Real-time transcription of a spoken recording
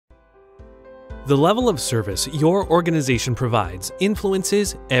The level of service your organization provides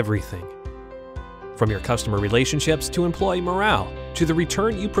influences everything. From your customer relationships to employee morale, to the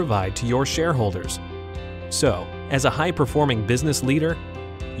return you provide to your shareholders. So, as a high-performing business leader,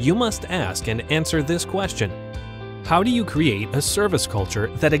 you must ask and answer this question. How do you create a service culture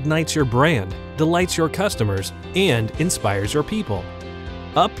that ignites your brand, delights your customers, and inspires your people?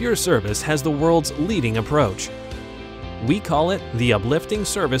 Up Your Service has the world's leading approach. We call it the Uplifting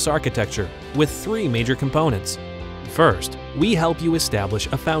Service Architecture, with 3 major components. First, we help you establish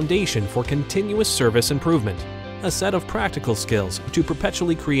a foundation for continuous service improvement, a set of practical skills to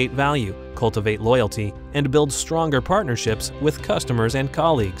perpetually create value, cultivate loyalty, and build stronger partnerships with customers and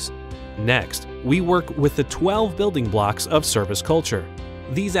colleagues. Next, we work with the 12 building blocks of service culture.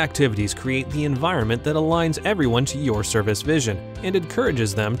 These activities create the environment that aligns everyone to your service vision and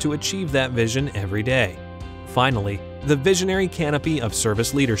encourages them to achieve that vision every day. Finally, the visionary canopy of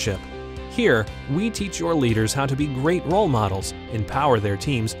service leadership. Here, we teach your leaders how to be great role models, empower their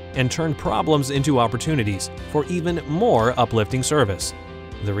teams, and turn problems into opportunities for even more uplifting service.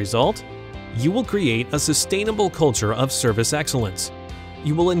 The result? You will create a sustainable culture of service excellence.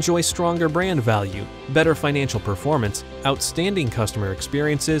 You will enjoy stronger brand value, better financial performance, outstanding customer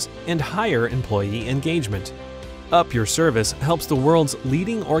experiences, and higher employee engagement. Up Your Service helps the world's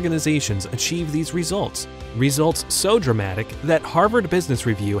leading organizations achieve these results. Results so dramatic that Harvard Business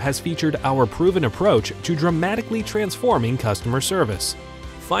Review has featured our proven approach to dramatically transforming customer service.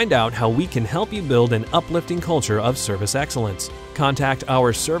 Find out how we can help you build an uplifting culture of service excellence. Contact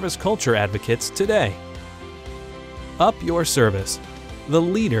our service culture advocates today. Up Your Service, the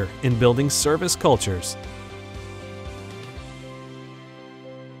leader in building service cultures.